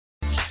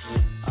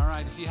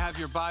right, if you have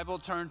your Bible,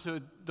 turn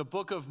to the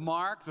book of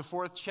Mark, the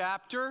 4th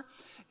chapter.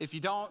 If you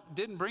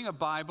didn't bring a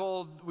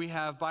Bible, we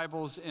have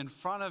Bibles in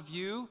front of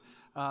you,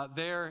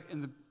 there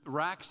in the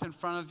racks in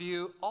front of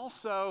you.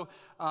 Also,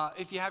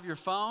 if you have your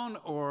phone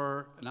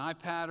or an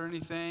iPad or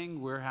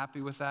anything, we're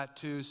happy with that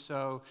too.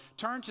 So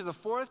turn to the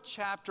 4th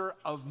chapter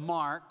of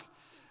Mark.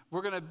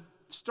 We're going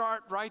to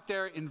start right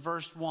there in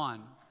verse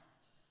 1.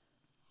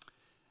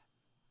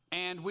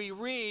 And we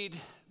read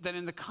that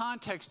in the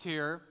context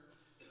here,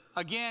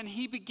 again,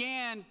 he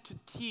began to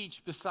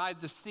teach beside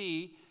the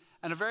sea,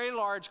 and a very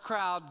large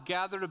crowd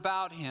gathered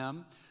about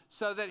him,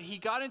 so that he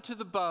got into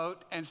the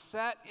boat and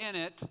sat in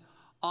it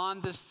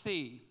on the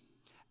sea.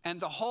 And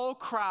the whole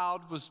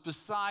crowd was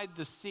beside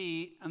the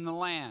sea and the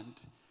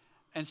land.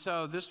 And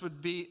so this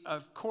would be,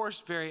 of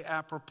course, very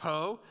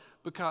apropos,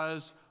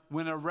 because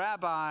when a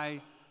rabbi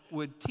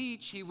would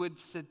teach, he would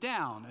sit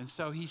down. And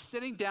so he's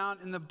sitting down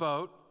in the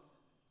boat,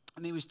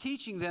 and he was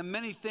teaching them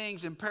many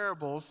things in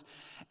parables.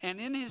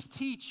 And in his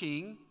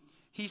teaching,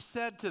 he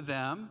said to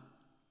them,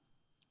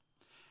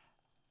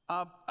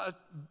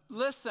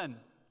 listen.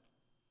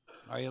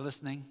 Are you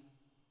listening?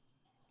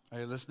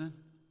 Are you listening?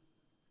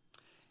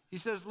 He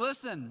says,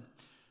 listen,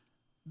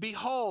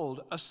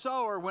 behold, a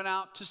sower went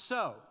out to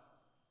sow.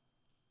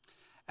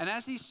 And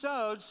as he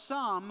sowed,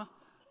 some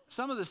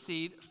of the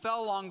seed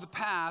fell along the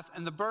path,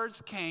 and the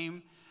birds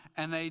came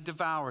and they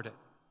devoured it.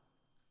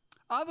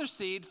 Other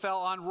seed fell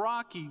on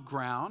rocky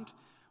ground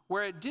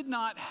where it did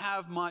not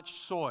have much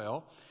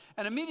soil,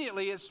 and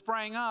immediately it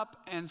sprang up,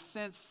 and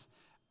since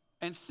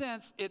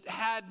it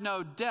had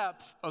no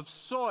depth of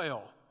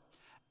soil,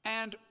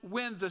 and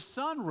when the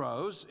sun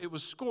rose, it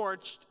was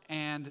scorched,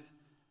 and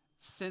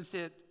since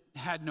it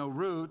had no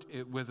root,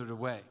 it withered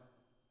away.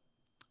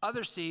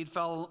 Other seed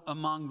fell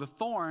among the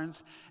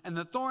thorns, and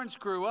the thorns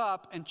grew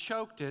up and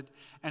choked it,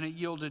 and it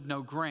yielded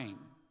no grain.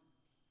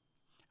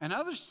 And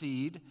other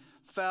seed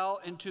fell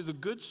into the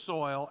good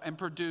soil and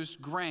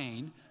produced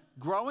grain,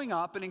 growing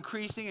up and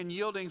increasing and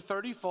yielding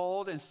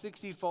 30-fold and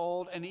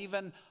 60-fold and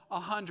even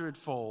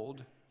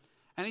 100-fold.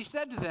 And he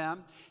said to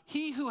them,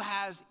 he who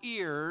has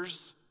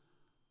ears,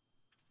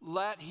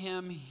 let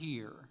him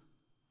hear.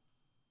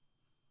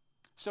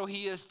 So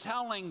he is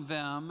telling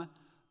them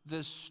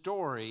this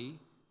story.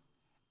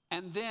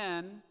 And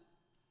then,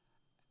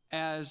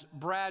 as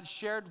Brad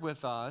shared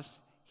with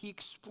us, he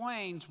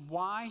explains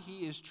why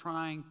he is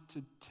trying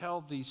to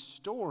tell these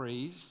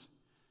stories.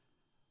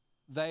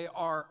 They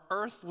are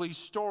earthly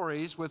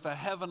stories with a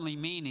heavenly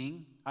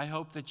meaning. I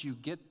hope that you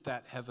get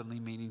that heavenly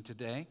meaning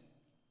today.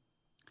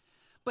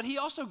 But he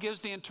also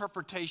gives the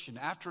interpretation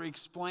after he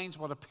explains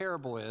what a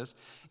parable is.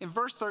 In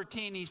verse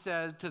 13, he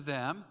says to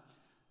them,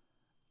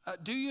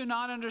 do you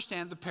not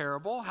understand the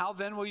parable? How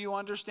then will you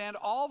understand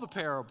all the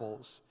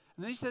parables?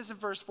 And then he says in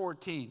verse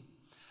 14,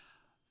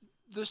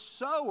 the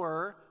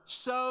sower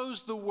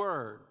sows the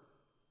word.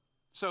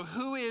 So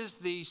who is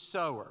the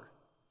sower?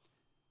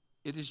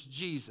 It is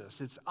Jesus.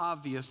 It's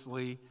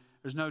obviously,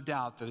 there's no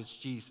doubt that it's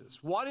Jesus.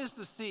 What is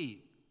the seed?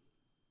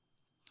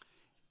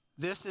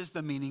 This is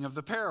the meaning of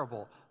the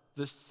parable.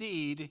 The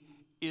seed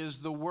is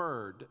the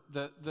word.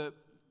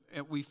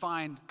 We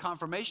find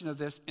confirmation of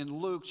this in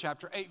Luke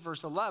chapter 8,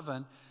 verse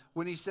 11,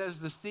 when he says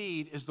the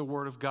seed is the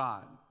word of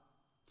God.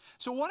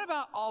 So what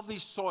about all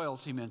these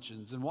soils he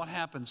mentions, and what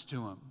happens to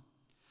them?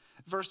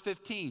 Verse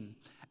 15,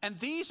 and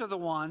these are the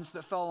ones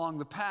that fell along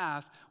the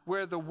path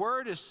where the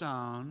word is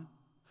sown.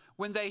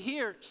 When they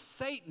hear,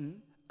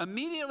 Satan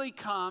immediately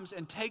comes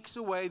and takes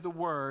away the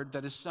word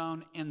that is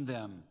sown in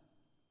them.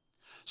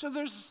 So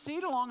there's a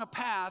seed along a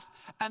path,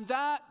 and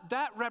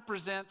that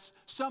represents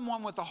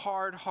someone with a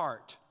hard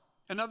heart.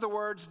 In other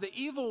words, the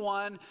evil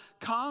one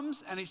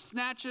comes and he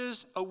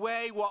snatches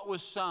away what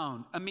was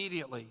sown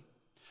immediately.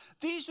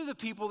 These are the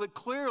people that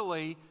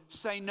clearly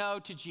say no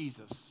to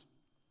Jesus.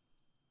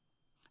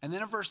 And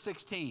then in verse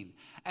 16,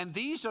 and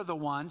these are the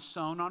ones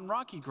sown on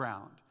rocky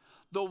ground.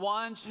 The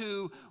ones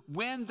who,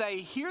 when they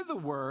hear the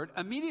word,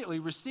 immediately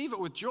receive it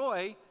with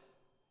joy,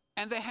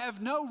 and they have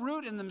no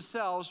root in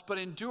themselves, but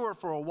endure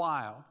for a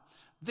while.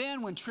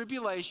 Then when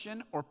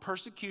tribulation or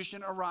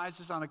persecution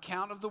arises on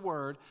account of the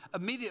word,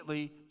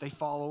 immediately they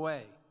fall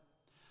away.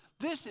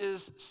 This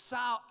is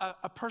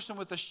a person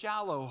with a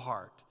shallow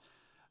heart,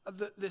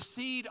 the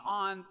seed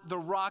on the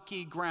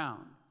rocky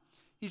ground.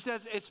 He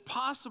says it's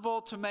possible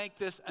to make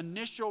this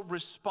initial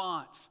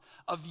response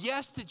of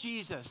yes to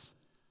Jesus,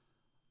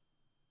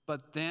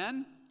 but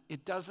then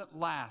it doesn't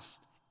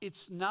last.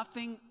 It's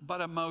nothing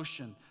but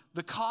emotion.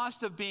 The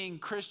cost of being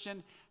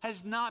Christian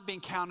has not been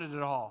counted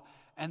at all.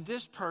 And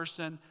this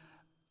person,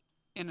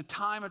 in a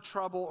time of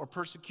trouble or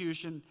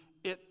persecution,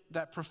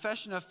 that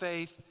profession of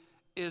faith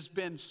has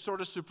been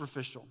sort of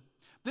superficial.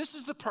 This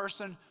is the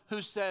person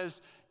who says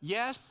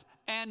yes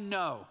and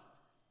no.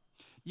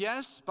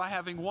 Yes, by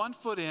having one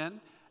foot in,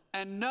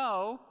 and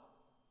no,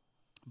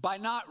 by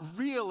not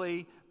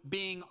really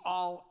being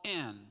all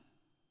in.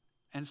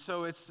 And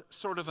so it's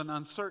sort of an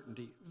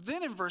uncertainty.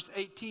 Then in verse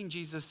 18,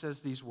 Jesus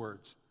says these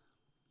words.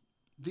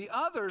 The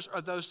others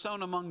are those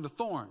sown among the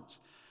thorns.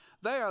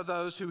 They are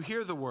those who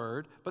hear the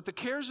word, but the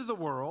cares of the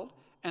world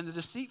and the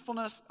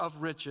deceitfulness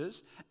of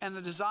riches and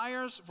the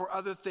desires for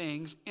other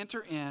things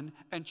enter in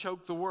and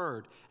choke the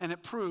word, and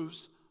it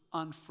proves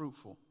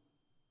unfruitful.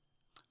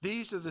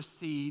 These are the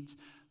seeds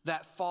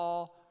that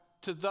fall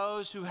to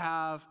those who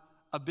have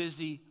a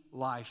busy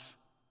life,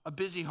 a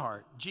busy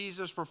heart.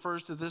 Jesus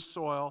refers to this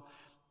soil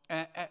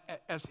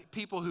as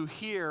people who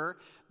hear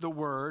the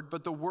word,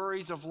 but the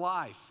worries of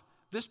life.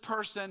 This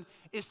person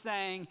is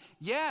saying,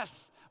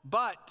 yes,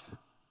 but.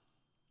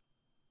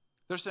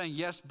 They're saying,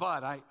 yes,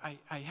 but I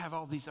have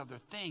all these other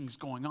things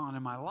going on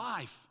in my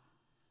life.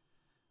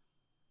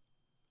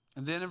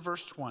 And then in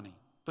verse 20,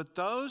 but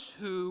those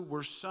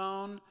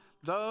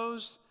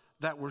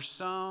that were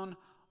sown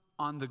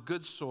on the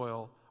good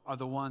soil are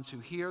the ones who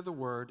hear the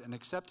word and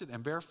accept it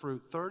and bear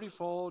fruit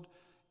 30-fold,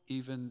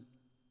 even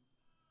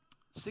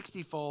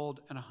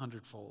 60-fold, and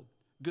 100-fold.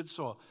 Good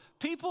soil.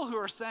 People who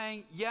are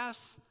saying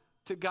yes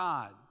to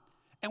God.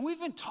 And we've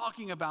been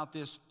talking about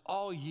this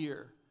all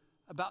year,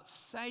 about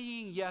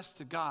saying yes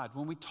to God.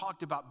 When we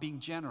talked about being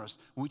generous,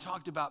 when we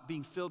talked about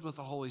being filled with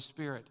the Holy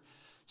Spirit,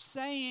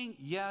 saying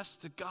yes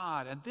to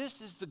God. And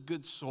this is the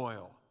good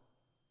soil.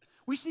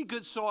 We see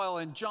good soil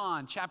in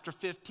John chapter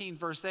 15,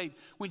 verse 8,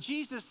 when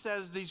Jesus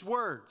says these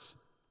words,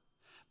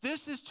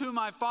 "This is to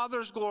my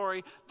Father's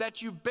glory,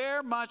 that you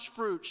bear much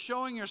fruit,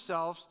 showing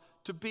yourselves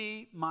to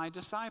be my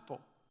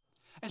disciple."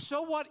 And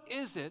so what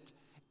is it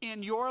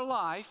in your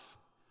life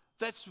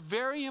that's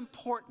very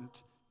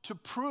important to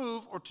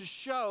prove or to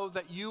show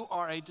that you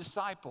are a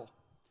disciple?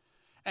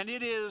 And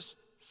it is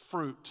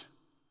fruit.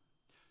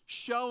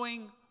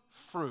 Showing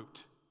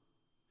fruit.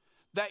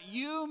 That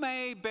you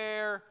may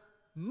bear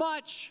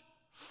much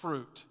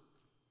fruit.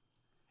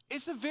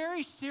 It's a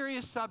very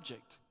serious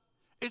subject.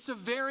 It's a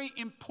very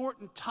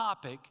important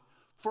topic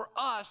for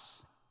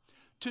us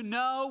to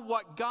know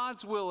what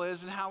God's will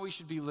is and how we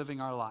should be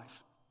living our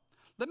life.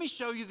 Let me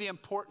show you the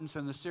importance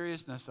and the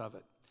seriousness of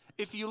it.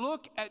 If you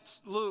look at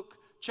Luke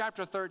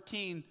chapter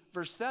 13,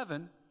 verse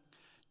 7,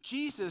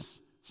 Jesus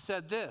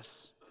said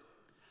this,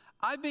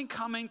 "I've been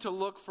coming to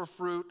look for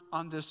fruit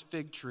on this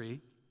fig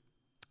tree,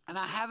 and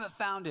I haven't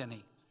found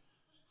any.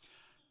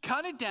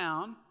 Cut it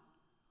down.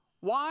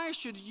 Why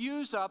should you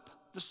use up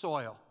the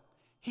soil?"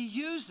 He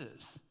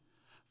uses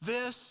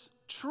this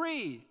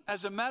tree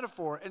as a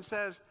metaphor and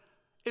says,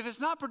 if it's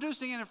not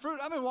producing any fruit,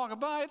 I've been walking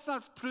by, it's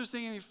not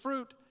producing any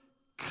fruit.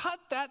 Cut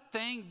that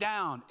thing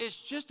down. It's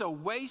just a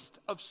waste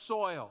of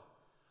soil.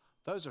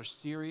 Those are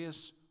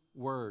serious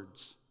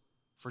words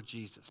for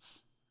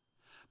Jesus.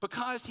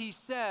 Because he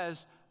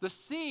says the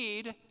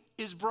seed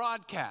is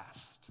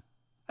broadcast.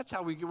 That's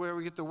where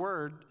we get the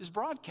word is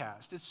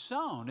broadcast. It's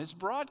sown, it's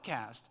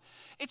broadcast.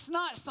 It's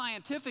not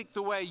scientific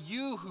the way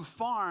you who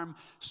farm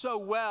so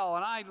well,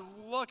 and I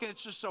look and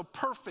it's just so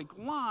perfect.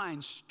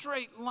 Lines,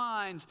 straight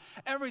lines,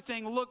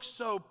 everything looks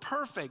so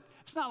perfect.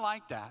 It's not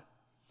like that.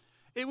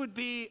 It would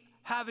be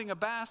having a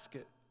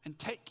basket and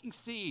taking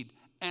seed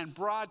and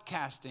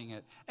broadcasting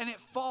it. And it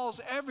falls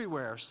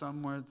everywhere.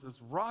 Somewhere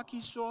it's rocky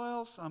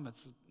soil, some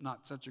it's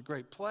not such a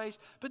great place.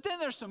 But then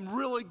there's some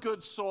really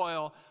good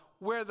soil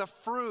where the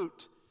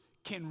fruit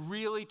can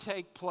really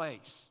take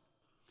place.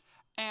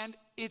 And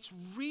it's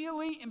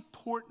really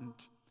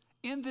important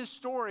in this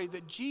story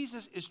that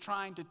Jesus is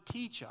trying to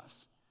teach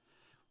us.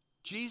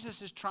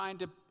 Jesus is trying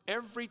to,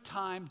 every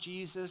time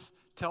Jesus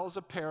tells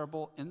a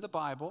parable in the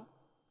Bible,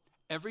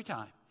 every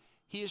time,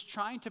 he is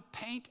trying to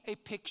paint a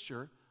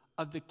picture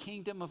of the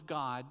kingdom of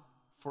God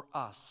for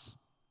us.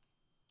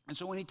 And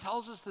so when he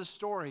tells us this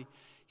story,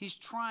 he's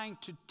trying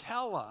to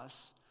tell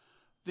us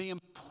the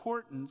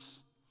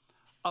importance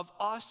of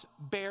us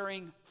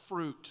bearing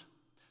fruit.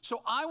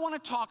 So I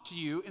want to talk to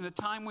you in the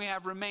time we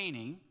have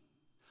remaining,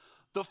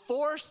 the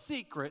 4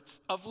 secrets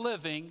of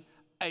living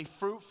a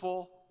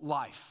fruitful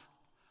life.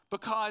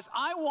 Because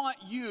I want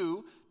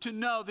you to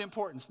know the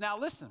importance. Now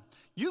listen,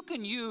 you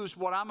can use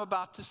what I'm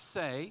about to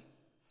say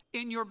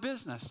in your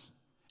business,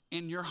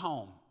 in your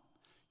home.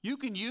 You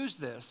can use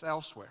this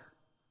elsewhere.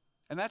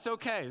 And that's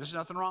okay. There's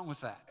nothing wrong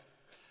with that.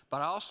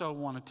 But I also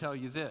want to tell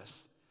you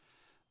this.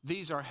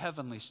 These are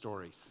heavenly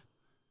stories.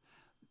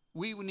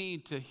 We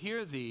need to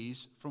hear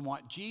these from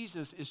what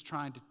Jesus is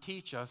trying to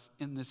teach us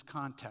in this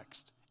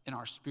context, in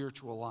our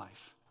spiritual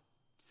life.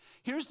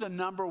 Here's the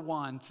number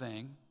one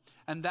thing,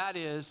 and that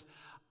is,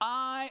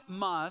 I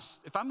must,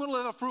 if I'm going to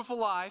live a fruitful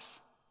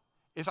life,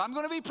 if I'm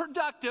going to be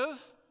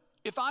productive,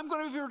 if I'm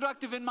going to be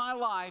productive in my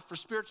life for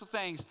spiritual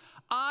things,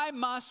 I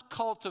must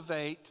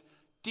cultivate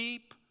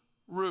deep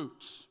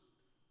roots.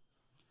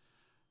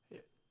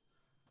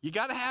 You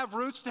got to have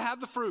roots to have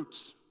the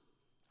fruits,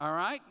 all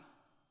right?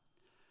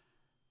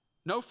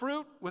 No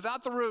fruit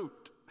without the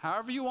root,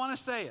 however you want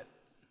to say it.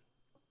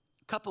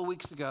 A couple of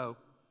weeks ago,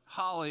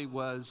 Holly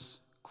was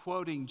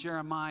quoting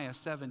Jeremiah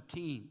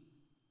 17.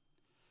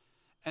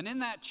 And in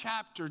that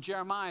chapter,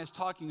 Jeremiah is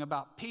talking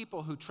about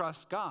people who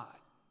trust God.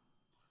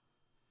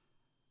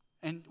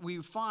 And we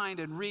find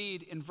and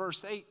read in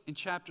verse 8 in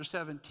chapter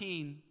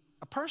 17,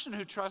 a person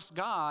who trusts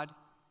God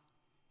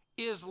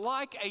is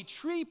like a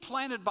tree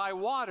planted by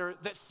water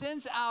that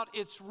sends out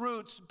its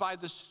roots by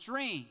the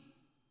stream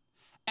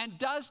and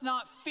does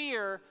not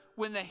fear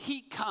when the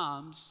heat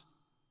comes,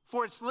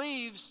 for its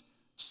leaves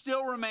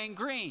still remain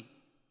green.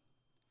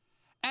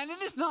 And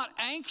it is not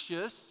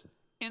anxious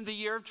in the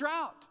year of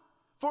drought,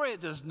 for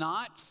it does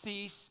not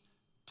cease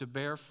to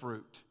bear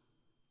fruit.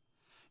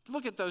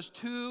 Look at those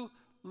two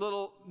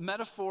little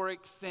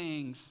metaphoric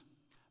things.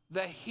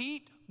 The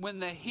heat, when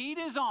the heat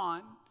is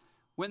on,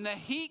 when the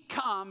heat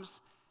comes,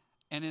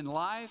 and in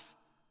life,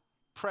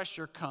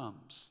 pressure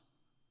comes.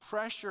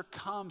 Pressure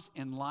comes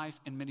in life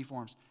in many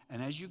forms.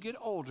 And as you get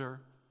older,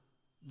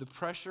 the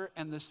pressure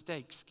and the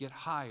stakes get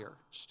higher,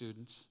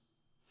 students.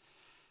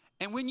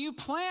 And when you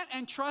plant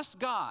and trust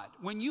God,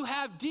 when you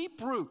have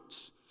deep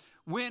roots,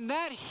 when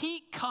that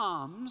heat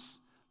comes,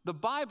 the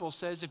Bible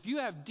says if you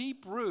have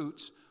deep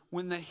roots,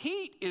 when the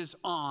heat is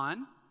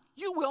on,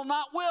 you will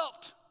not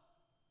wilt.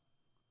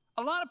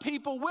 A lot of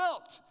people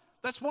wilt.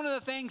 That's one of the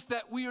things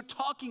that we are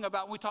talking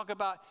about when we talk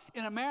about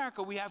in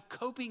America, we have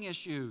coping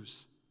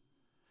issues.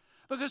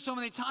 Because so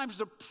many times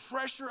the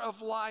pressure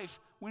of life,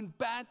 when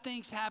bad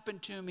things happen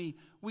to me,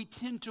 we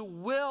tend to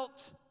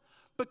wilt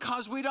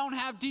because we don't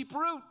have deep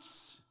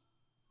roots.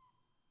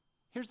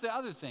 Here's the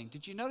other thing.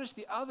 Did you notice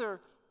the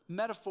other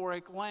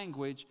metaphoric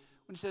language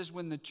when it says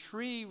when the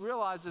tree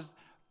realizes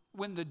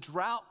when the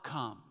drought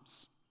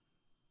comes,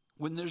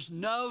 when there's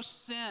no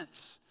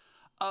sense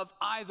of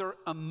either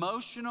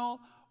emotional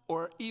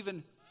or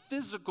even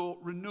physical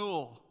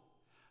renewal,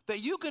 that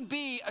you can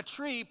be a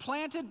tree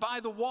planted by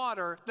the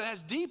water that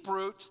has deep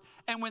roots,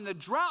 and when the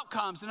drought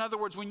comes, in other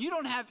words, when you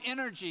don't have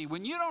energy,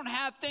 when you don't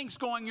have things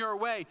going your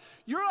way,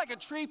 you're like a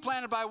tree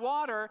planted by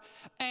water,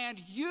 and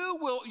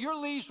your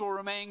leaves will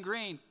remain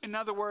green. In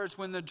other words,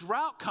 when the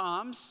drought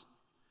comes,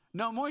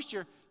 no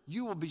moisture,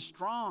 you will be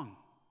strong.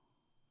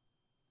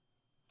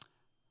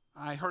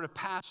 I heard a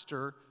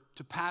pastor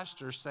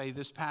say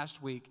this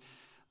past week,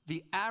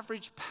 the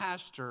average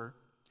pastor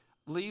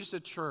leaves a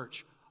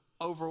church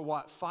over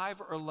what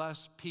 5 or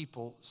less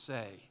people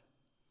say.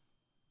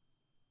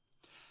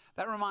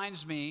 That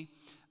reminds me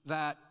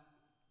that,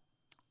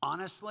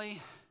 honestly,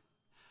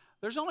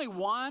 there's only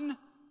one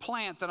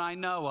plant that I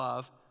know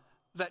of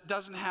that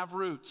doesn't have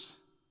roots.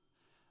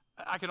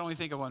 I can only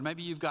think of one.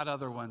 Maybe you've got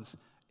other ones.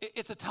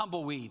 It's a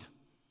tumbleweed.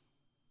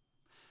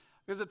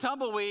 Because a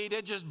tumbleweed,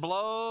 it just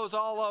blows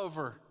all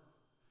over.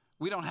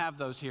 We don't have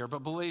those here,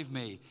 but believe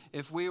me,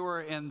 if we were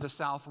in the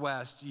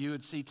Southwest, you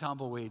would see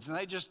tumbleweeds, and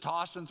they just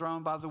tossed and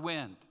thrown by the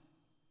wind.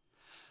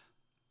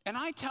 And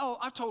I've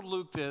told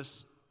Luke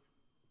this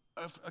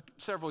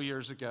several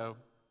years ago.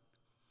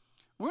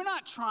 We're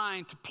not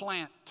trying to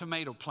plant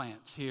tomato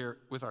plants here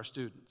with our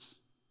students.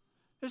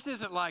 This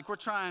isn't like we're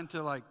trying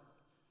to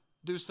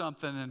do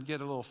something and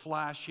get a little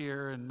flash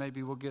here, and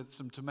maybe we'll get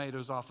some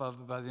tomatoes off of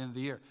it by the end of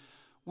the year.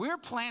 We're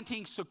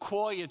planting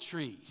sequoia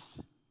trees.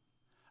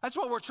 That's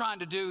what we're trying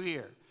to do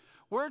here.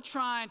 We're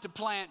trying to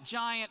plant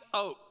giant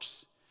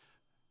oaks.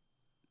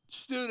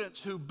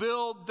 Students who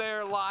build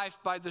their life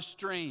by the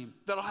stream,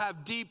 that'll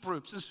have deep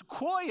roots. And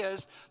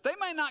sequoias, they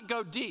might not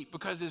go deep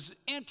because it's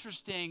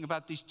interesting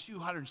about these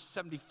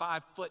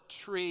 275-foot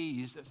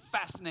trees. That's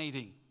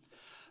fascinating.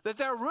 That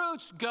their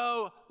roots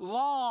go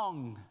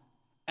long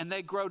and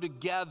they grow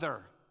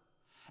together.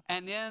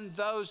 And in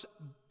those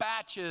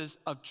batches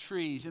of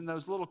trees, in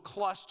those little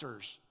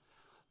clusters,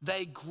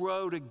 they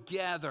grow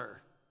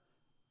together.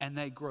 And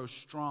they grow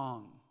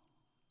strong.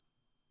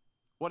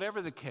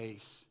 Whatever the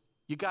case,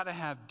 you got to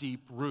have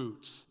deep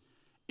roots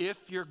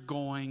if you're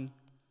going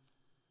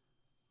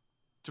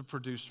to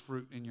produce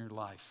fruit in your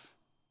life.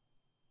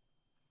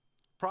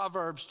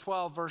 Proverbs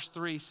 12 verse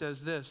 3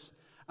 says this,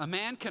 a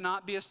man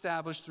cannot be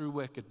established through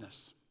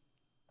wickedness,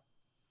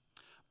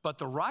 but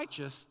the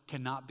righteous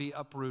cannot be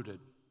uprooted.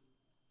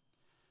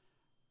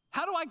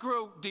 How do I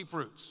grow deep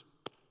roots?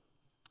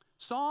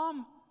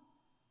 Psalm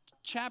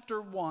chapter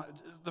 1,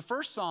 the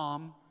first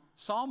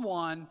Psalm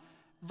 1,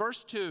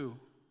 verse 2,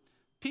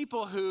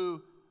 people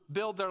who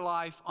build their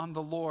life on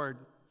the Lord,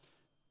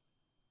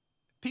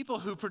 people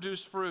who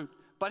produce fruit.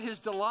 But his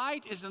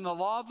delight is in the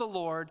law of the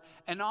Lord,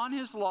 and on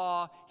his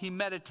law he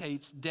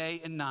meditates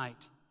day and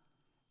night.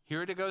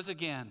 Here it goes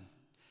again.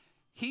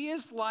 He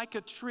is like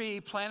a tree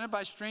planted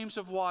by streams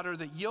of water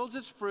that yields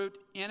its fruit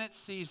in its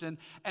season,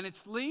 and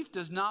its leaf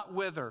does not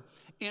wither.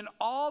 In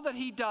all that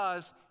he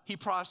does, he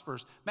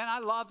prospers. Man, I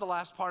love the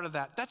last part of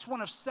that. That's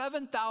one of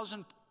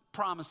 7,000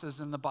 promises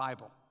in the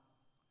Bible.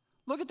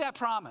 Look at that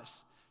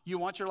promise. You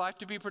want your life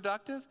to be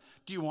productive?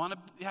 Do you want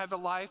to have a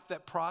life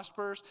that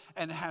prospers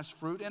and has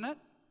fruit in it?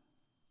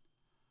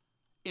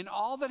 In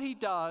all that he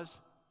does,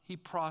 he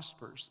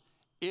prospers.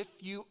 If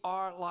you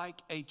are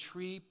like a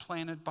tree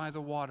planted by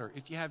the water,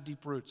 if you have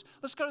deep roots.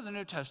 Let's go to the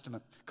New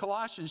Testament.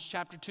 Colossians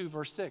chapter 2,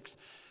 verse 6.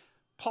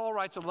 Paul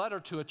writes a letter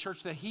to a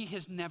church that he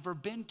has never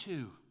been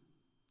to.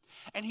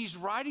 And he's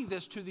writing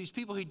this to these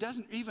people he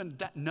doesn't even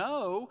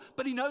know,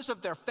 but he knows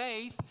of their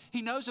faith.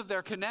 He knows of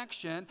their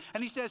connection.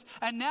 And he says,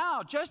 and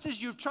now, just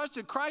as you've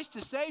trusted Christ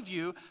to save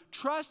you,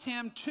 trust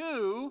him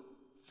too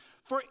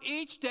for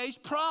each day's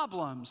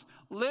problems.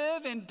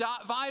 Live in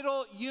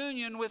vital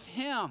union with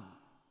him.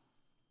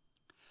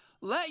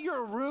 Let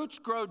your roots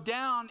grow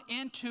down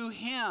into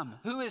him.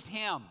 Who is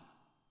him?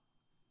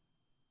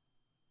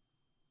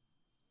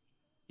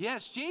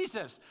 Yes,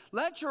 Jesus.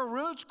 Let your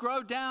roots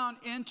grow down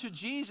into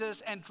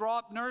Jesus and draw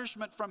up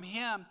nourishment from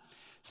him.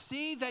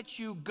 See that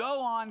you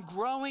go on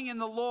growing in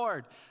the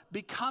Lord,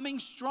 becoming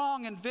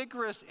strong and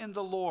vigorous in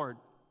the Lord.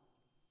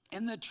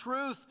 In the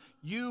truth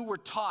you were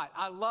taught.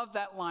 I love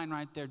that line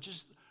right there.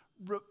 Just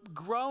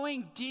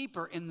growing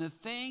deeper in the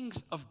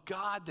things of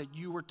God that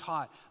you were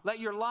taught. Let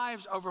your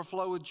lives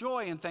overflow with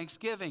joy and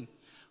thanksgiving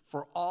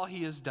for all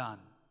he has done.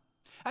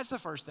 That's the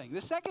first thing.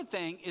 The second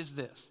thing is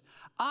this.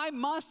 I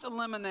must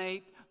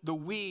eliminate the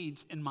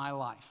weeds in my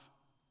life.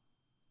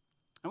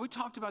 And we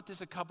talked about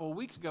this a couple of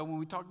weeks ago when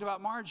we talked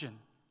about margin.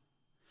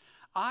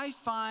 I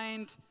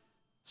find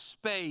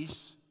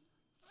space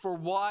for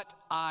what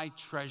I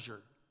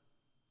treasure.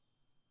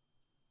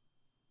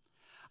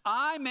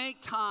 I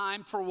make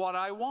time for what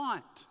I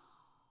want.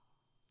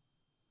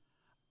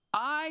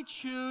 I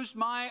choose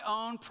my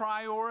own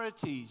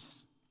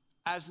priorities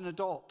as an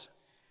adult.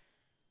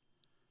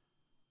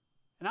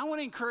 And I want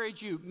to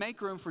encourage you,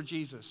 make room for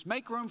Jesus.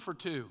 Make room for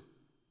two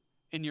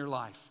in your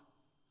life.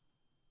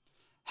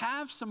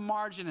 Have some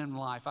margin in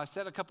life. I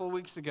said a couple of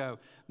weeks ago,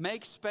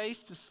 make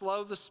space to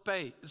slow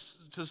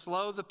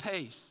the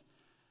pace.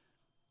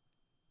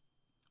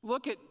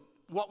 Look at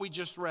what we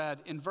just read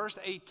in verse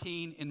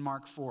 18 in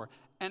Mark 4.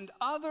 And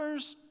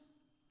others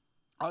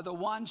are the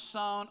ones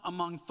sown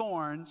among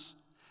thorns,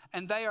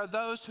 and they are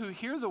those who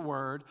hear the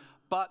word,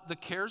 but the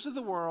cares of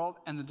the world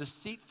and the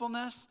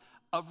deceitfulness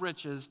of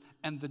riches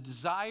and the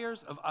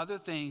desires of other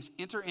things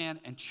enter in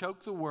and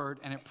choke the word,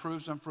 and it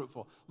proves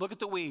unfruitful. Look at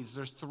the weeds.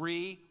 There's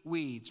 3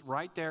 weeds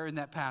right there in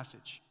that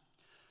passage.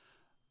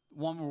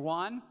 Number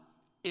 1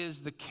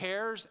 is the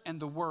cares and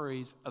the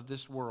worries of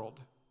this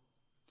world.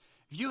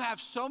 If you have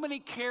so many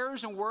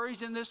cares and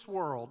worries in this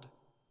world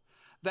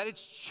that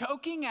it's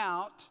choking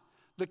out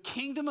the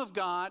kingdom of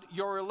God,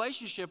 your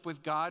relationship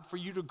with God, for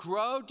you to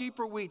grow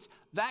deeper weeds,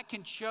 that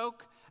can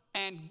choke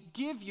and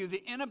give you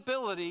the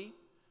inability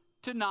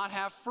to not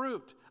have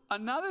fruit.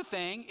 Another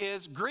thing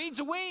is greed's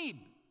a weed.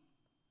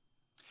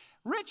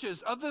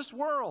 Riches of this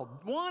world,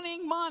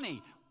 wanting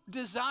money,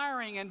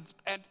 desiring and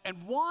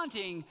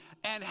wanting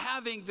and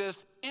having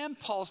this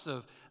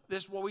impulsive,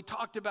 this what we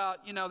talked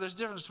about, there's a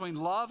difference between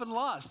love and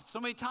lust. So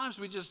many times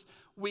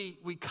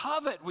we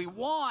covet, we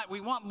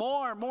want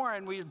more and more,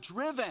 and we're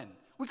driven.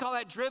 We call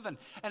that driven.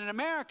 And in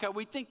America,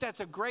 we think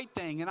that's a great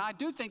thing. And I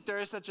do think there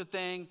is such a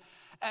thing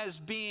as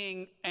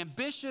being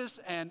ambitious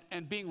and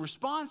being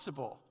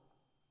responsible.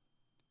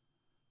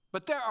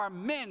 But there are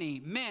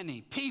many,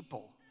 many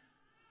people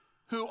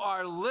who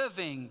are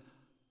living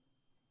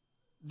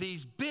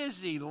these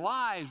busy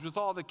lives with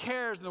all the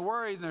cares and the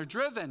worries, and they're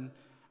driven,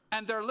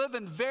 and they're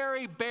living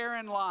very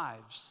barren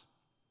lives.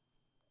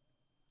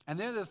 And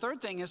then the third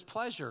thing is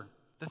pleasure,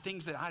 the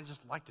things that I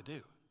just like to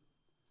do.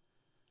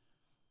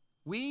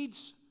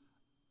 Weeds,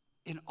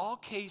 in all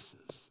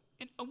cases,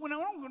 it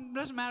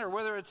doesn't matter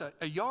whether it's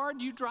a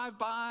yard you drive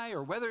by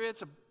or whether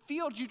it's a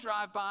field you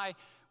drive by,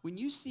 when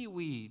you see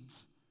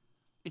weeds,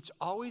 it's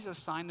always a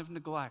sign of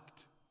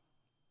neglect.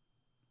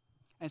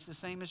 And it's the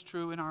same is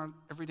true in our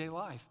everyday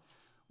life.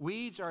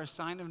 Weeds are a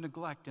sign of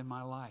neglect in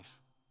my life.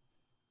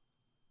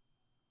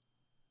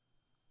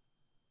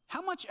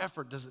 How much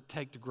effort does it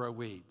take to grow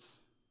weeds?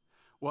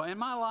 Well, in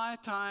my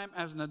lifetime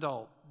as an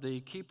adult, the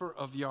keeper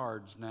of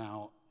yards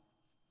now,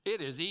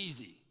 it is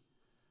easy.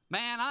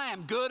 Man, I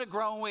am good at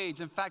growing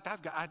weeds. In fact,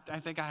 I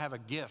think I have a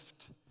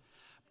gift.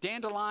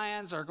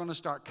 Dandelions are going to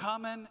start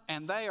coming,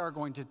 and they are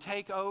going to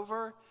take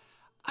over.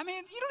 I mean,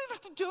 you don't even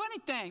have to do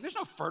anything. There's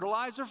no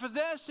fertilizer for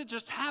this. It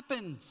just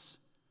happens.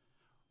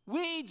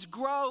 Weeds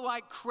grow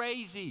like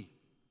crazy.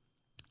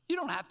 You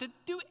don't have to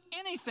do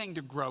anything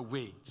to grow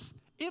weeds.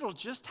 It'll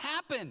just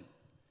happen.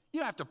 You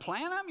don't have to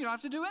plant them. You don't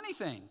have to do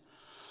anything.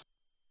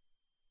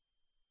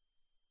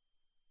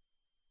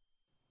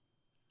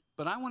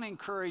 But I want to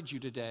encourage you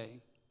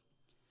today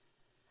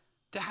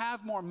to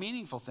have more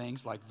meaningful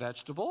things like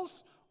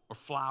vegetables or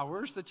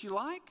flowers that you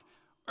like,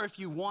 or if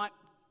you want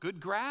good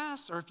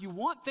grass, or if you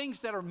want things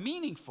that are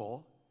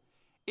meaningful,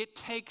 it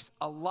takes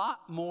a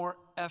lot more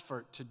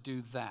effort to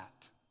do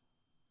that.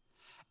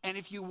 And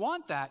if you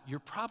want that, you're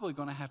probably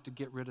going to have to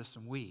get rid of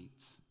some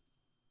weeds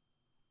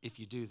if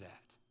you do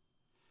that.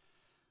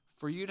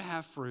 For you to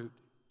have fruit,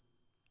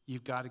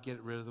 you've got to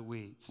get rid of the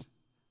weeds.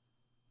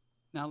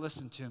 Now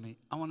listen to me.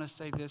 I want to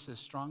say this as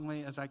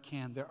strongly as I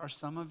can. There are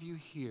some of you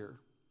here,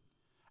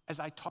 as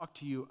I talk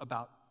to you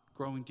about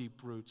growing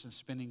deep roots and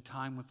spending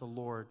time with the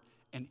Lord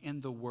and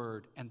in the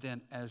Word, and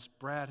then as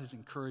Brad has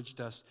encouraged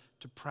us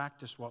to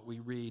practice what we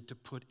read, to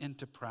put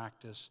into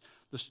practice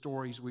the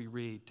stories we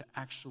read, to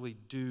actually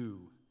do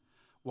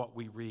what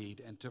we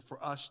read, and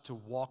for us to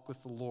walk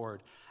with the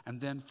Lord, and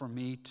then for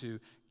me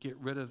to get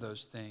rid of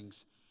those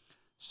things.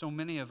 So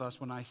many of us,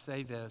 when I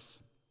say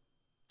this,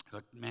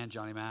 look, man,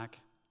 Johnny Mac,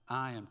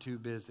 I am too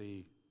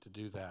busy to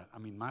do that. I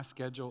mean, my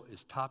schedule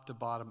is top to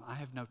bottom. I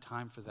have no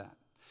time for that.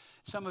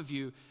 Some of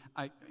you,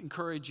 I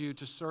encourage you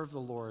to serve the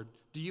Lord.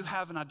 Do you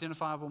have an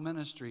identifiable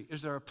ministry?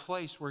 Is there a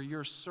place where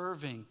you're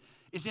serving?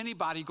 Is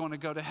anybody going to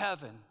go to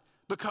heaven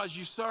because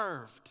you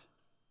served?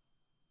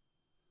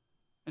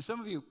 And some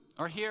of you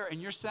are here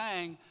and you're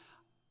saying,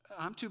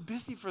 I'm too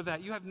busy for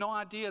that. You have no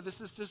idea.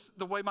 This is just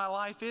the way my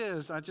life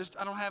is. I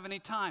don't have any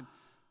time.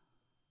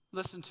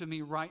 Listen to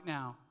me right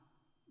now,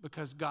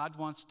 because God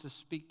wants to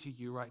speak to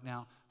you right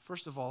now.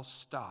 First of all,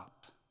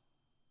 stop.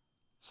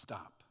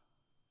 Stop.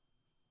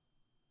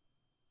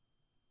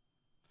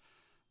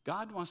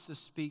 God wants to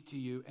speak to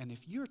you, and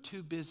if you're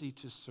too busy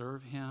to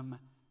serve him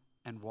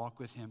and walk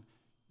with him,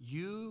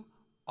 you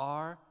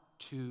are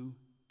too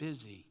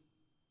busy.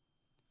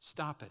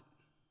 Stop it.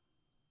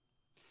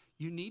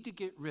 You need to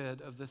get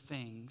rid of the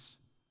things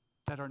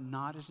that are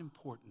not as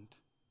important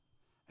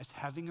as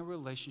having a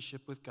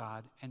relationship with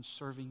God and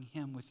serving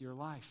him with your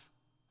life.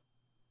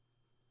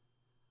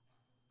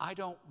 I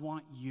don't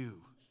want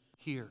you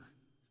here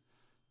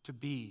to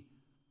be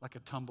like a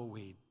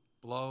tumbleweed,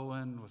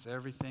 blowing with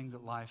everything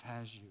that life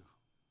has you.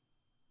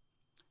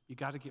 You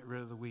got to get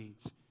rid of the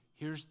weeds.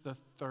 Here's the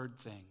third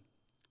thing.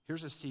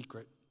 Here's a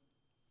secret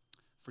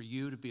for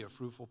you to be a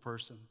fruitful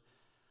person.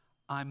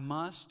 I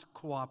must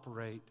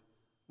cooperate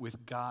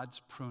with God's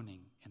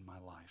pruning in my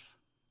life.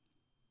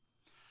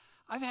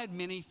 I've had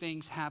many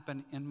things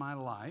happen in my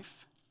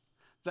life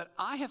that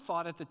I have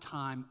thought at the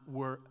time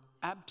were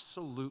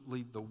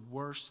absolutely the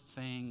worst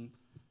thing.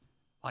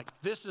 Like,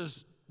 this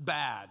is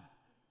bad.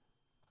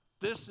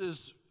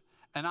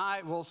 And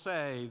I will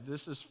say,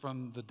 this is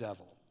from the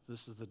devil.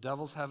 This is the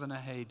devil's having a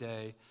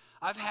heyday.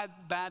 I've had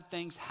bad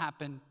things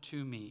happen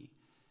to me.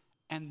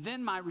 And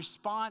then my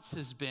response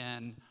has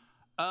been,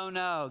 oh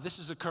no, this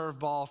is a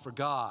curveball for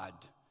God.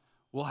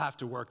 We'll have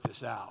to work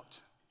this out.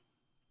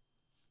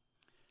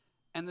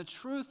 And the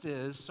truth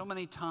is, so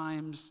many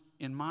times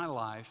in my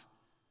life,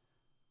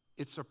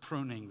 it's a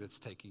pruning that's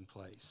taking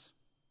place.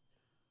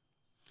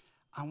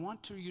 I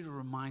want you to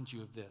remind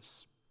you of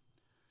this.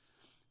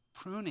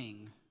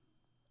 Pruning,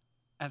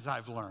 as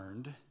I've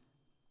learned,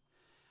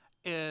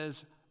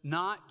 is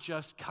not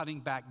just cutting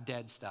back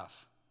dead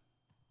stuff.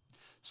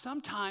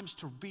 Sometimes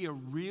to be a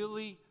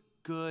really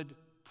good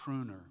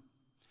pruner,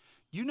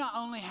 you not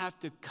only have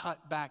to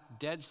cut back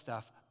dead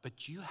stuff,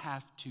 but you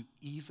have to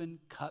even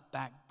cut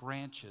back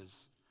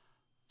branches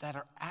that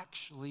are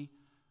actually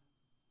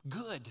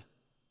good.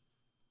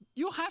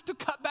 You'll have to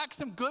cut back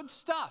some good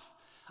stuff.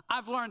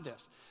 I've learned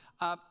this.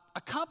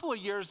 A couple of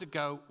years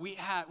ago,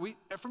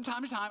 from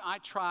time to time, I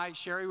try,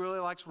 Sherry really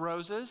likes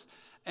roses,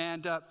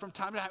 and from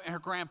time to time, her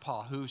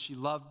grandpa, who she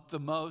loved the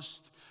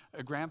most,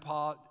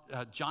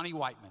 Johnny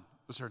Whiteman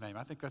was her name.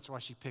 I think that's why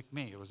she picked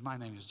me. My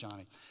name is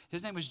Johnny.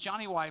 His name was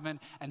Johnny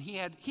Whiteman, and he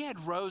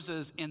had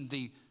roses in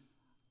the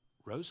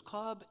Rose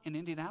Club in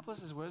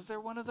Indianapolis. Was there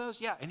one of those?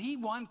 Yeah, and he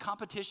won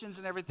competitions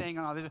and everything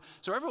and all this.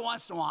 So every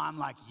once in a while, I'm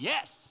like,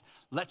 yes,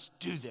 let's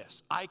do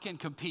this. I can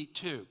compete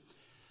too.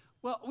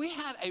 Well, we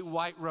had a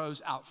white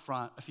rose out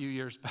front a few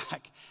years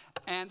back,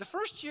 and the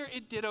first year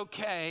it did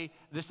okay.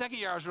 The second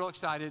year I was real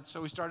excited,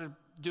 so we started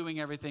doing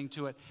everything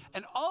to it.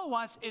 And all at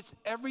once, it's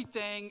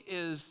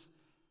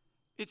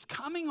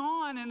coming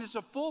on and it's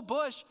a full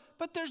bush,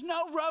 but there's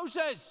no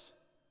roses.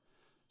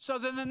 So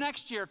then the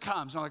next year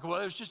comes. I'm like, well,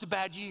 it was just a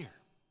bad year.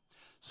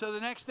 So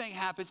the next thing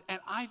happens, and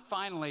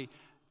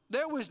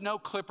there was no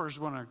clippers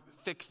going to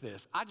fix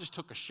this. I just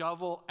took a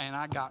shovel and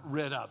I got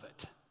rid of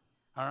it,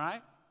 all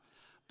right?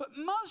 But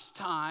most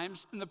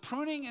times in the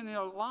pruning in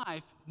your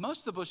life, most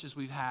of the bushes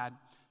we've had,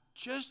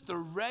 just the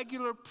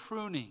regular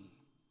pruning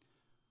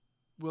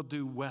will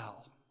do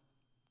well.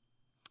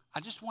 I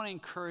just want to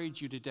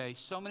encourage you today.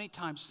 So many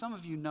times, some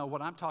of you know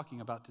what I'm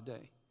talking about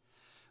today.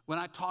 When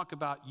I talk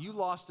about you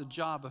lost a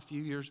job a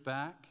few years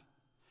back,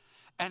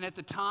 and at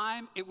the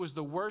time, it was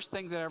the worst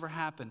thing that ever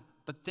happened.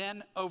 But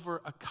then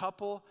over a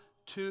couple,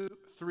 2,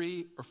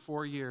 3, or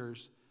 4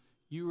 years,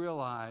 you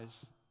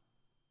realize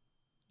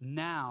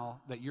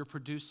now that you're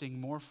producing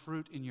more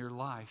fruit in your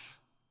life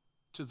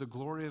to the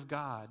glory of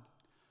God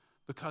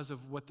because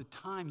of what the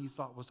time you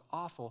thought was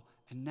awful,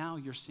 and now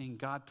you're seeing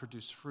God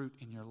produce fruit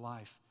in your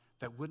life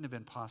that wouldn't have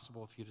been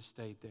possible if you'd have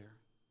stayed there.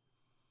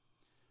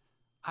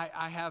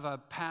 I have a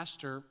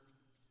pastor.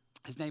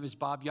 His name is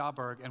Bob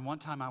Yauberg, and one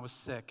time I was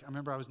sick. I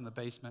remember I was in the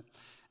basement,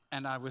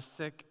 and I was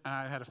sick, and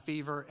I had a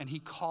fever, and he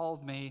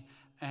called me,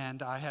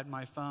 and I had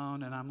my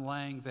phone, and I'm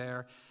laying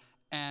there.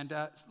 And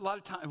a lot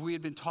of time, we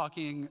had been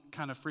talking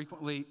kind of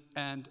frequently,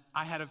 and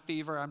I had a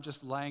fever. I'm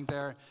just laying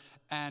there,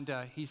 and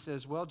he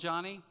says, well,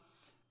 Johnny,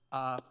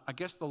 I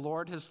guess the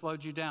Lord has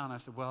slowed you down. I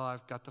said, well,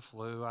 I've got the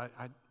flu. I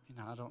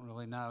don't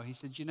really know. He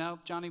said,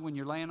 Johnny, when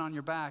you're laying on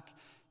your back,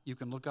 you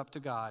can look up to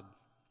God.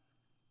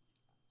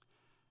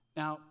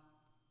 Now,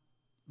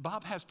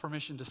 Bob has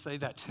permission to say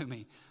that to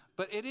me,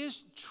 but it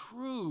is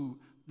true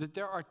that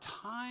there are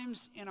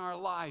times in our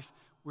life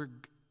where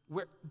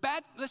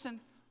bad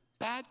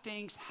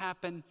things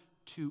happen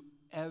to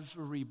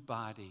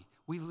everybody.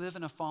 We live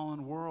in a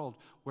fallen world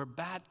where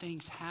bad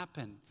things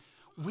happen.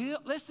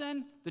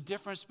 Listen, the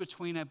difference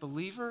between a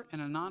believer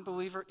and a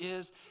non-believer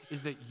is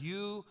that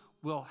you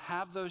will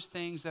have those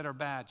things that are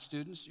bad.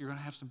 Students, you're going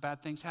to have some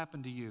bad things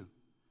happen to you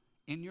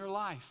in your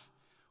life.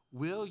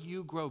 Will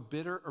you grow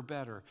bitter or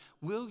better?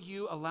 Will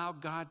you allow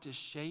God to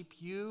shape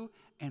you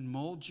and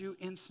mold you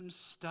in some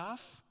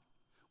stuff?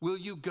 Will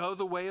you go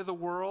the way of the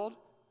world?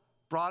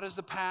 Broad is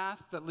the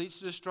path that leads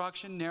to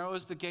destruction. Narrow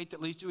is the gate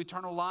that leads to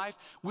eternal life.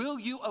 Will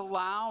you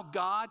allow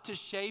God to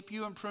shape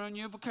you and prune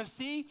you? Because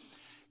see,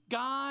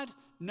 God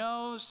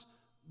knows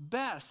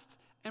best.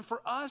 And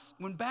for us,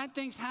 when bad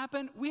things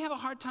happen, we have a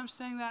hard time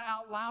saying that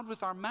out loud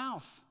with our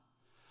mouth.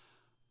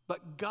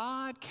 But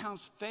God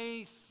counts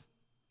faith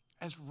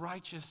as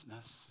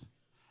righteousness.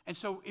 And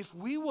so if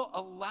we will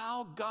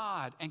allow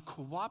God and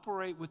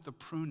cooperate with the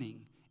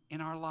pruning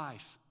in our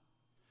life,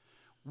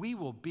 we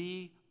will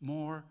be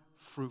more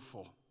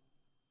fruitful.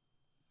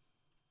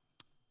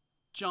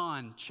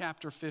 John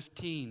chapter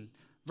 15,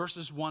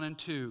 verses 1 and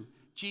 2.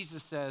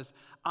 Jesus says,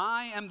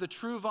 I am the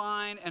true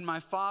vine, and my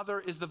Father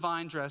is the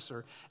vine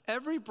dresser.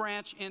 Every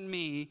branch in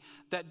me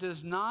that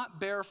does not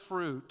bear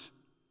fruit,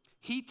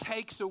 he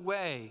takes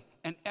away.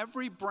 And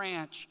every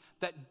branch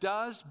that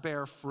does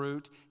bear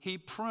fruit, he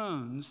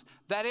prunes,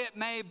 that it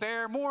may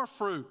bear more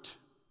fruit.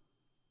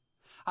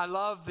 I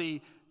love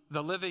the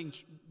Living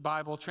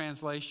Bible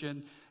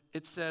translation.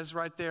 It says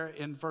right there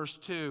in verse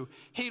 2,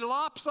 he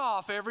lops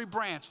off every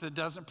branch that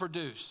doesn't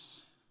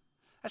produce.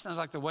 That sounds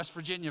like the West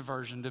Virginia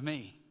version to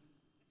me.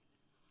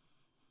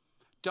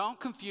 Don't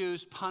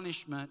confuse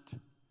punishment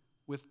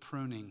with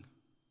pruning.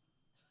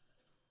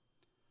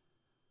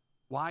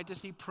 Why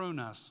does he prune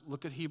us?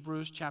 Look at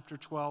Hebrews chapter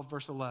 12,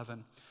 verse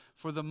 11.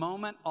 For the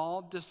moment,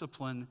 all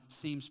discipline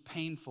seems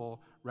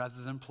painful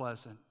rather than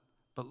pleasant,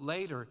 but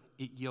later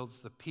it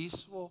yields the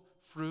peaceful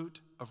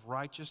fruit of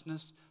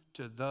righteousness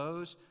to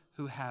those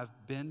who have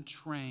been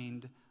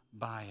trained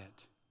by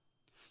it.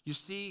 You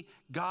see,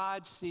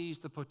 God sees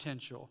the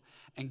potential,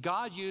 and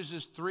God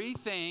uses three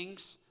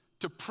things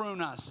to prune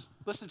us.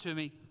 Listen to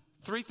me,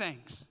 three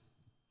things.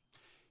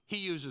 He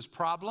uses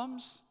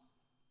problems,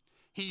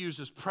 he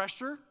uses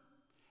pressure,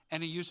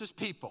 and he uses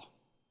people.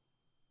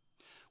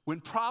 When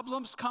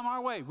problems come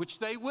our way, which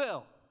they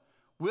will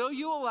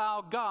you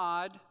allow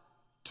God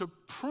to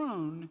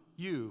prune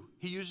you?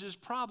 He uses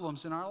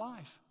problems in our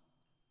life.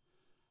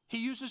 He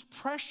uses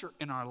pressure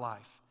in our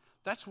life.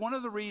 That's one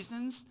of the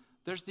reasons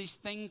there's this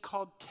thing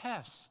called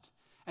test,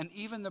 and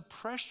even the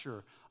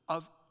pressure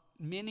of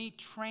many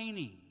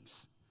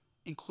trainings,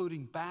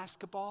 including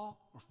basketball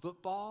or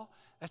football.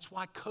 That's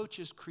why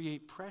coaches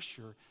create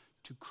pressure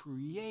to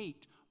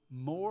create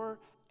more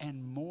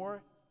and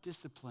more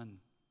discipline.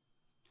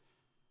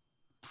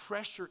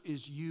 Pressure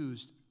is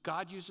used.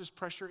 God uses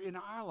pressure in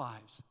our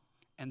lives.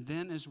 And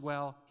then as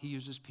well, he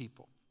uses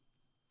people.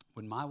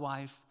 When my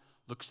wife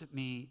looks at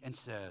me and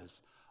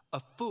says, a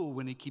fool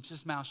when he keeps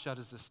his mouth shut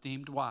is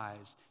esteemed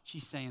wise,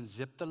 she's saying,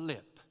 zip the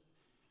lip.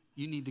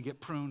 You need to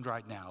get pruned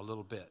right now a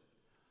little bit.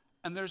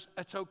 And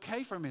it's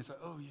okay for me. It's like,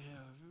 oh yeah,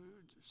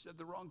 said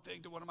the wrong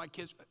thing to one of my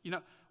kids. You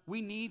know,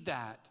 we need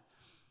that.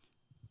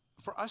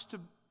 For us to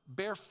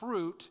bear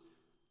fruit,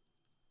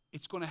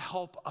 it's going to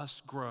help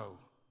us grow.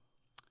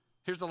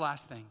 Here's the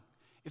last thing.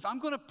 If I'm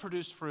going to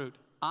produce fruit,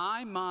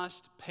 I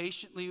must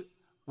patiently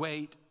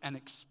wait and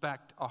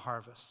expect a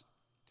harvest.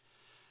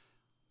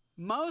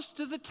 Most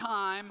of the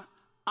time,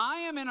 I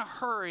am in a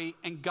hurry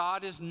and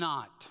God is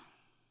not.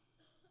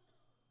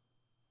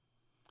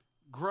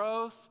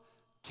 Growth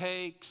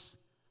takes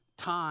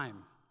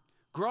time.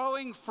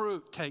 Growing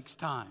fruit takes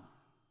time.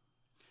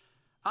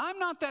 I'm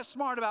not that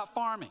smart about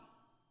farming,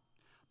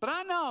 but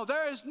I know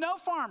there is no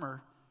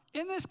farmer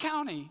in this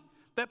county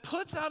that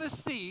puts out a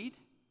seed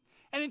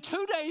and in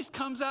 2 days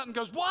comes out and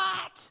goes,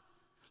 what?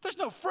 There's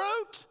no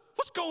fruit?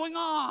 What's going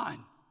on?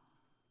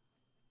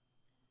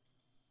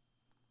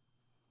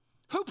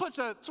 Who puts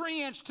a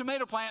 3-inch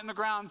tomato plant in the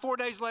ground and 4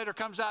 days later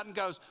comes out and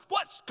goes,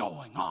 what's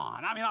going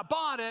on? I mean, I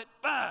bought it,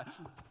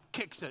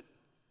 kicks it.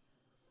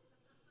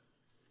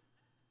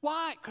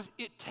 Why? Because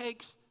it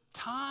takes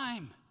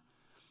time.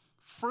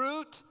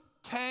 Fruit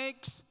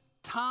takes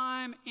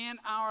time in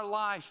our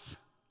life.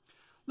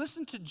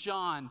 Listen to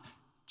John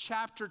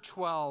chapter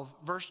 12,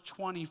 verse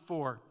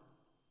 24.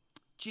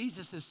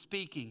 Jesus is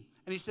speaking,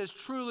 and he says,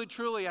 truly,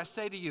 truly, I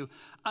say to you,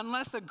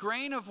 unless a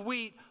grain of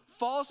wheat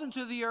falls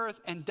into the earth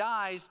and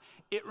dies,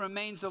 it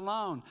remains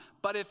alone.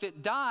 But if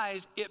it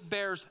dies, it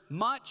bears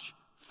much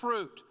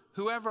fruit.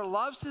 Whoever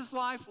loves his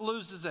life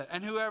loses it,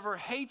 and whoever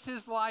hates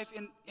his life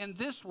in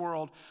this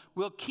world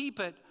will keep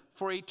it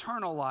for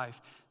eternal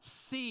life.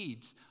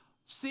 Seeds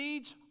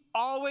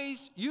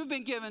always, you've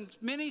been given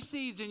many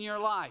seeds in your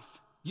life.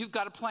 You've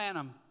got to plant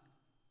them.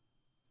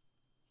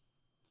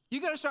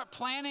 You've got to start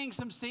planting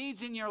some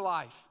seeds in your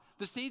life.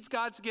 The seeds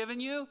God's given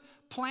you,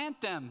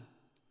 plant them.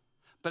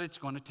 But it's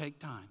going to take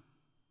time.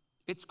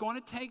 It's going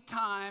to take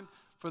time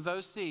for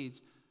those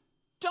seeds.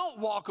 Don't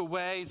walk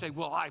away and say,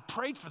 well, I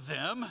prayed for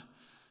them,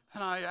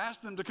 and I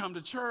asked them to come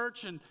to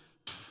church, and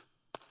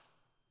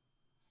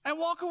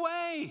walk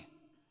away.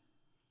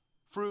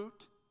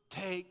 Fruit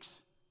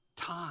takes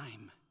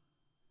time.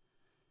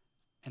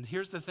 And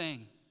here's the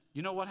thing.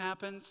 You know what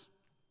happens?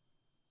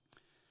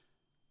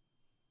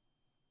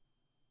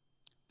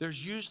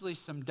 There's usually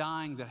some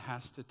dying that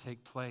has to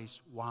take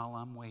place while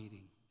I'm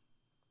waiting.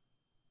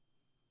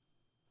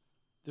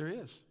 There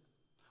is.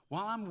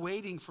 While I'm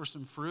waiting for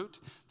some fruit,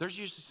 there's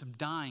usually some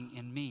dying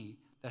in me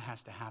that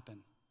has to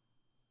happen.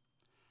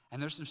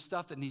 And there's some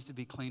stuff that needs to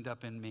be cleaned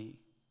up in me.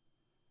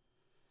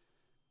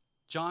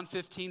 John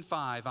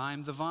 15:5, I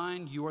am the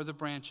vine, you are the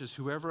branches.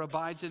 Whoever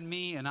abides in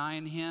me and I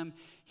in him,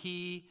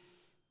 he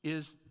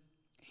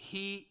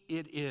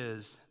it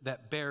is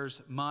that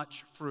bears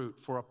much fruit.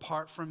 For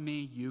apart from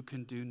me, you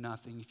can do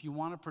nothing. If you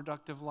want a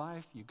productive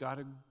life, you got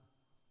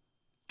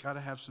to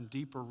have some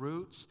deeper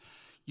roots.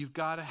 You've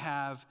got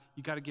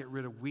to get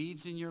rid of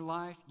weeds in your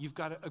life. You've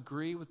got to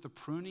agree with the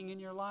pruning in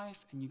your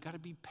life, and you've got to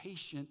be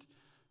patient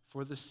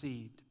for the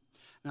seed.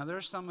 Now, there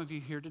are some of you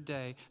here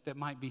today that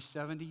might be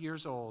 70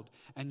 years old,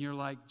 and you're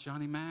like,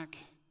 Johnny Mac,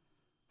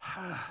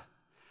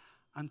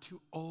 I'm too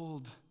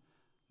old.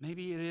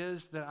 Maybe it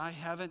is that I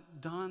haven't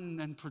done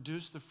and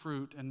produced the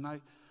fruit. And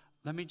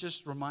let me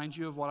just remind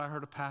you of what I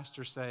heard a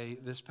pastor say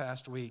this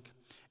past week.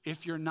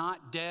 If you're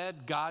not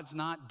dead, God's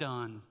not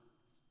done.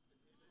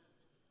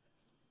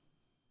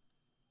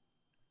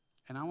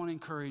 And I want to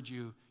encourage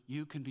you,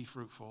 you can be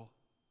fruitful.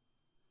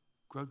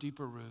 Grow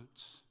deeper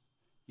roots.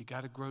 You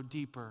got to grow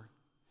deeper.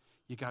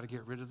 You got to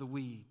get rid of the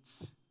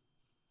weeds.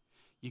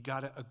 You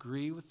got to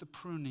agree with the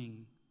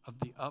pruning of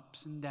the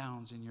ups and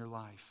downs in your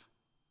life.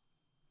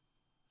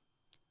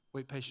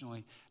 Wait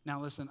patiently.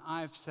 Now listen,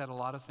 I've said a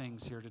lot of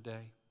things here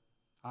today.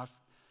 I've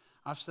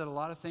said a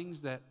lot of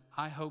things that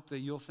I hope that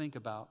you'll think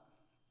about.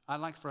 I'd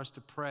like for us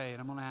to pray,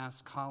 and I'm going to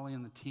ask Holly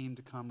and the team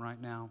to come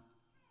right now.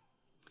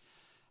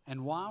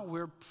 And while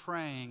we're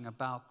praying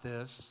about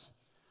this,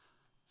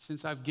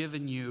 since I've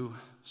given you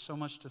so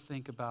much to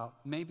think about,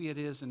 maybe it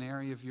is an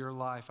area of your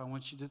life. I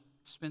want you to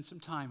spend some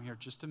time here,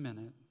 just a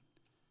minute.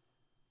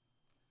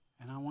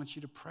 And I want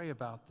you to pray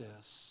about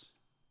this.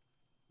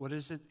 What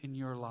is it in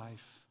your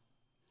life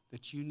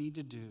that you need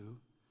to do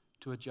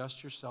to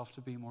adjust yourself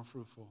to be more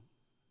fruitful?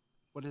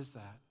 What is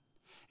that?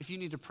 If you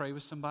need to pray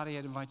with somebody,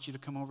 I'd invite you to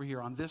come over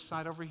here. On this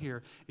side over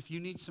here, if you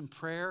need some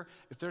prayer,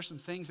 if there's some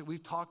things that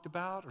we've talked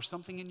about or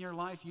something in your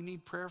life you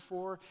need prayer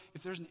for,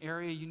 if there's an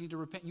area you need to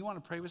repent, you want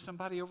to pray with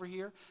somebody over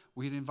here,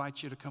 we'd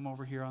invite you to come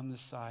over here on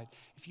this side.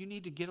 If you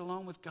need to get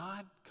alone with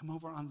God, come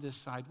over on this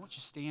side. Won't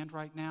you stand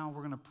right now?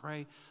 We're going to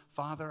pray.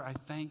 Father, I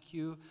thank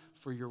you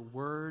for your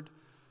word.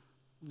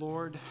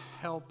 Lord,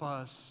 help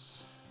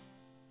us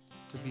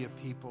to be a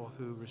people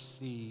who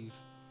receive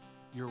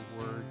your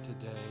word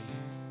today.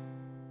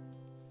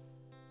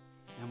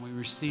 And we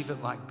receive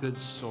it like good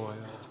soil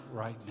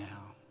right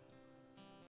now.